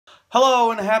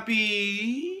Hello and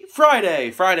happy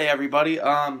Friday, everybody.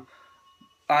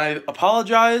 I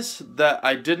apologize that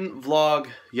I didn't vlog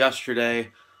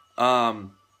yesterday.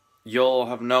 You'll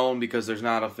have known because there's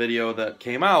not a video that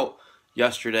came out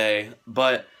yesterday,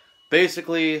 but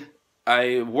basically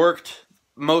I worked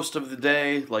most of the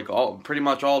day, pretty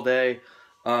much all day.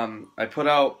 I put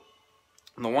out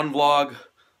the one vlog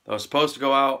that was supposed to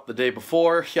go out the day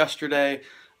before yesterday,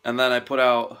 and then I put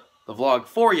out the vlog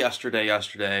for yesterday.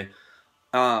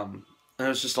 And it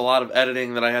was just a lot of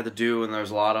editing that I had to do, and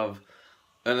there's a lot of,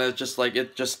 and it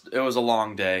was a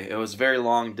long day. It was a very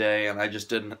long day, and I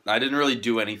didn't really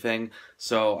do anything.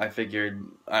 So I figured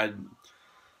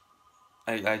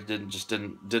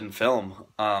didn't film.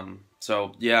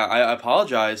 So yeah, I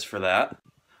apologize for that.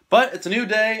 But it's a new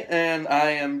day, and I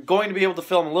am going to be able to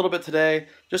film a little bit today,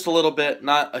 just a little bit,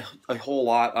 not a whole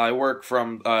lot. I work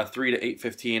from 3 to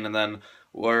 8:15, and then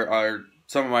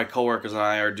some of my coworkers and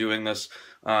I are doing this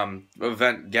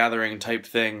event gathering type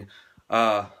thing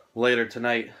later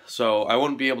tonight, so I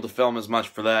wouldn't be able to film as much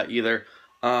for that either.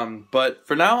 But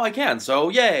for now, I can, so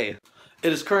yay!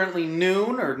 It is currently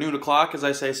noon, or noon o'clock, as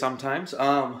I say sometimes.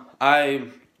 I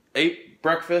ate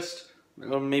breakfast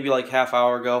maybe like half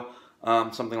hour ago.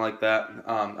 Something like that.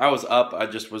 I was up, I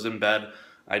just was in bed.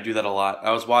 I do that a lot.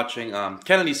 I was watching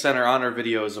Kennedy Center honor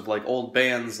videos of like old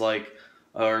bands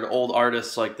or old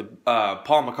artists like the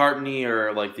Paul McCartney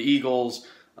or like the Eagles,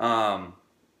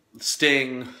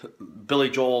 Sting, Billy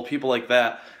Joel, people like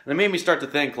that. And it made me start to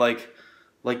think like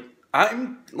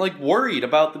I'm like worried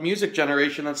about the music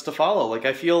generation that's to follow. Like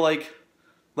I feel like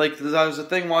there was a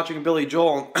thing watching Billy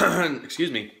Joel,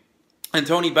 excuse me, and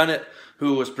Tony Bennett,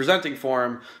 who was presenting for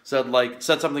him, said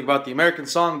something about the American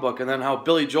Songbook, and then how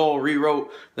Billy Joel rewrote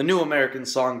the New American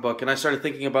Songbook. And I started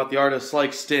thinking about the artists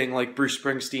like Sting, like Bruce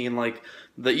Springsteen, like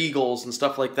the Eagles and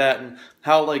stuff like that, and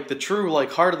how like the true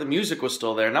like heart of the music was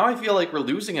still there. Now I feel like we're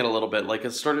losing it a little bit. Like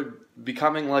it started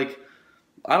becoming like,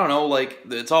 I don't know, like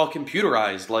it's all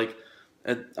computerized.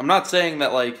 I'm not saying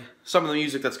that like some of the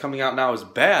music that's coming out now is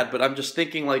bad, but I'm just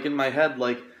thinking like in my head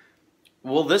like,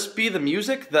 will this be the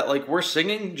music that like we're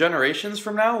singing generations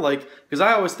from now? Like, because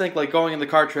I always think like going in the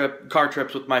car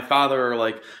trips with my father or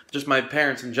like just my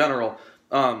parents in general.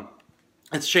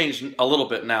 It's changed a little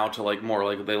bit now to like more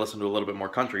like they listen to a little bit more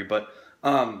country. But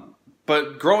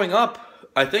growing up,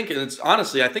 I think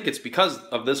it's because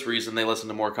of this reason they listen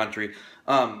to more country.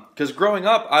 Because growing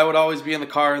up, I would always be in the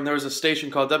car and there was a station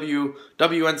called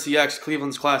WNCX,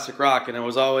 Cleveland's Classic Rock, and it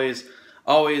was always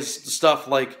stuff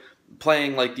like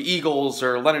playing like the Eagles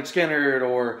or Leonard Skinner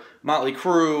or Motley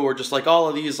Crue or just like all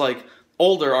of these like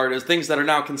older artists, things that are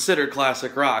now considered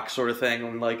classic rock sort of thing.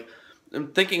 And like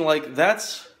I'm thinking like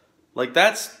that's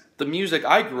the music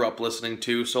I grew up listening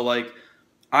to. So like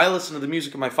I listen to the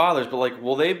music of my fathers, but like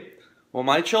will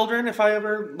my children, if I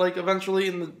ever like eventually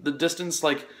in the distance,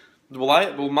 like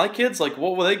will my kids, like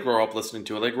what will they grow up listening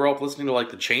to? Will they grow up listening to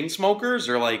like the Chainsmokers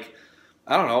or like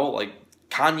I don't know, like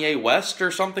Kanye West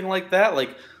or something like that?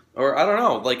 Like, or I don't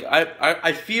know, like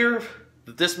I fear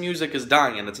that this music is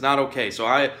dying and it's not okay. So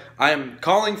I am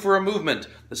calling for a movement.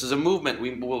 This is a movement.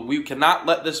 We cannot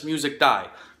let this music die.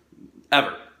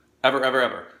 Ever.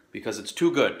 Because it's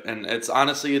too good. And it's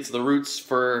honestly, it's the roots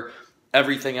for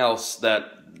everything else that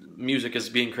music is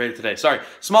being created today. Sorry,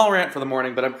 small rant for the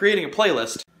morning, but I'm creating a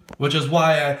playlist. Which is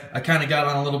why I kind of got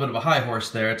on a little bit of a high horse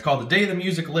there. It's called The Day the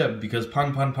Music Lived, because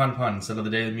pun, instead of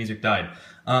The Day the Music Died.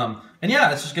 And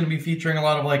yeah, it's just going to be featuring a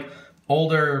lot of like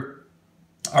older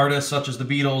artists such as the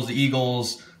Beatles, the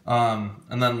Eagles,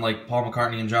 and then like Paul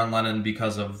McCartney and John Lennon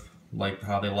because of like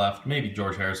how they left. Maybe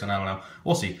George Harrison, I don't know.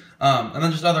 We'll see. And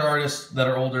then just other artists that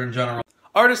are older in general.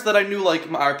 Artists that I knew like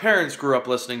our parents grew up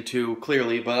listening to,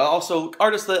 clearly, but also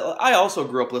artists that I also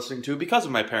grew up listening to because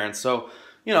of my parents. So,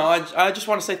 you know, I just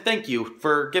want to say thank you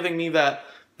for giving me that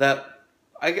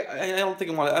I don't want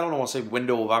to say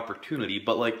window of opportunity,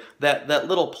 but like that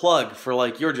little plug for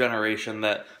like your generation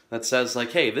that says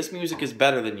like, hey, this music is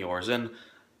better than yours. And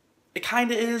it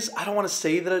kind of is. I don't want to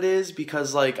say that it is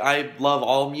because like I love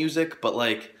all music, but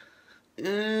like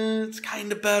it's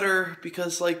kind of better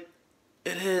because like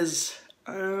it is.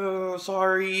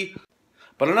 Sorry.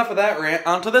 But enough of that rant,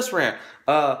 onto this rant.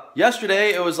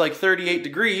 Yesterday it was like 38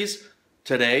 degrees.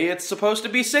 Today it's supposed to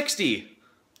be 60.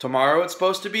 Tomorrow it's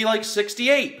supposed to be like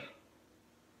 68.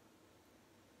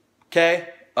 Okay.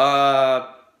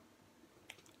 Chalk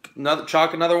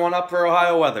another one up for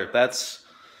Ohio weather. That's...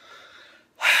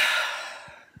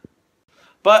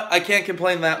 But I can't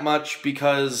complain that much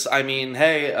because, I mean,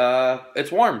 hey,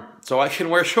 it's warm, so I can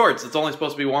wear shorts. It's only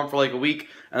supposed to be warm for like a week,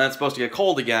 and then it's supposed to get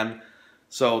cold again,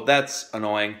 so that's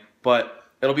annoying. But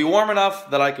it'll be warm enough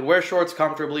that I could wear shorts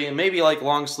comfortably and maybe like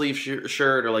long sleeve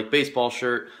shirt or like baseball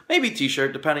shirt, maybe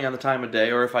t-shirt depending on the time of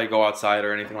day or if I go outside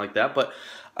or anything like that. But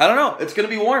I don't know. It's going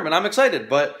to be warm and I'm excited.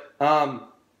 But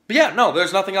yeah, no,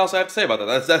 there's nothing else I have to say about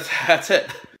that. That's it.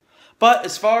 But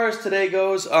as far as today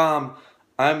goes, I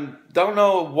don't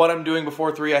know what I'm doing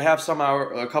before 3. I have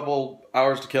a couple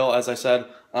hours to kill, as I said.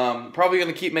 Probably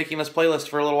going to keep making this playlist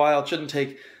for a little while. It shouldn't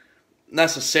take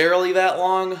necessarily that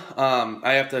long.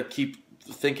 I have to keep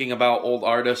thinking about old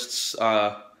artists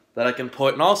that I can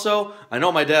put. And also, I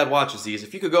know my dad watches these.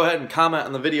 If you could go ahead and comment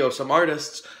on the video some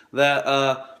artists that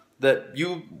that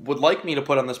you would like me to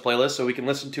put on this playlist so we can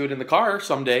listen to it in the car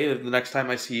someday, the next time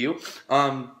I see you.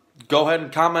 Go ahead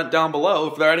and comment down below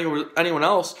if there are anyone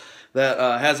else that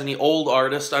has any old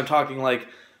artists. I'm talking like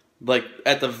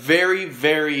at the very,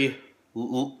 very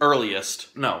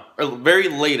earliest, no, very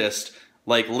latest,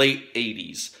 like late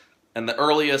 80s. And the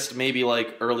earliest, maybe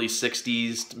like early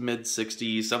 60s, mid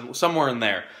 60s, somewhere in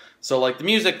there. So like the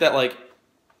music that like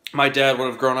my dad would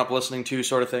have grown up listening to,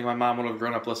 sort of thing, my mom would have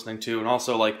grown up listening to, and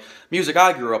also like music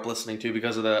I grew up listening to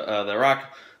because of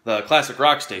the classic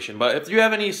rock station. But if you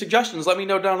have any suggestions, let me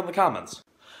know down in the comments.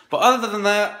 But other than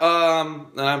that,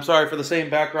 and I'm sorry for the same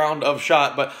background of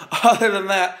shot, but other than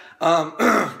that,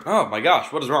 oh my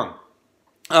gosh, what is wrong?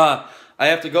 I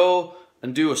have to go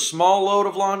and do a small load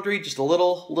of laundry, just a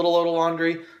little load of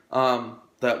laundry,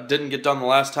 that didn't get done the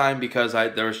last time because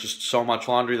there was just so much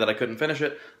laundry that I couldn't finish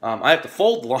it. I have to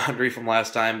fold the laundry from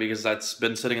last time because that's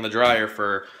been sitting in the dryer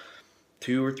for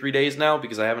 2 or 3 days now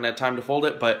because I haven't had time to fold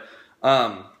it. But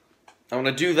I'm going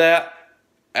to do that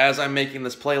as I'm making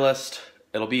this playlist.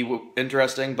 It'll be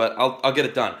interesting, but I'll get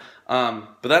it done.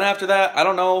 But then after that, I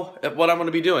don't know what I'm going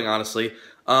to be doing, honestly.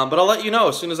 But I'll let you know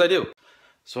as soon as I do.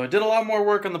 So I did a lot more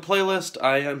work on the playlist.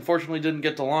 I unfortunately didn't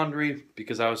get to laundry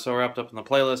because I was so wrapped up in the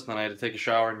playlist, and then I had to take a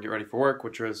shower and get ready for work,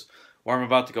 which is where I'm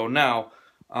about to go now.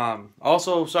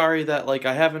 Also, sorry that like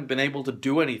I haven't been able to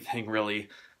do anything really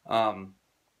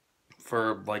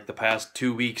for like the past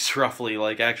 2 weeks roughly,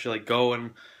 like actually like go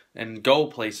and go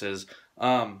places.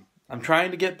 I'm trying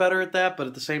to get better at that, but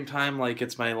at the same time, like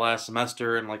it's my last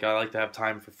semester and like I like to have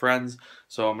time for friends,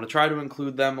 so I'm gonna try to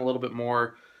include them a little bit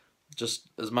more, just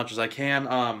as much as I can.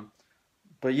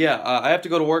 But yeah, I have to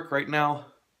go to work right now,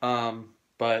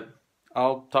 but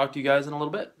I'll talk to you guys in a little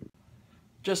bit.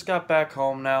 Just got back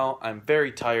home now. I'm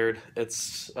very tired.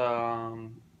 It's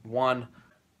 1.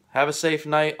 Have a safe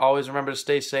night. Always remember to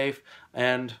stay safe,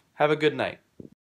 and have a good night.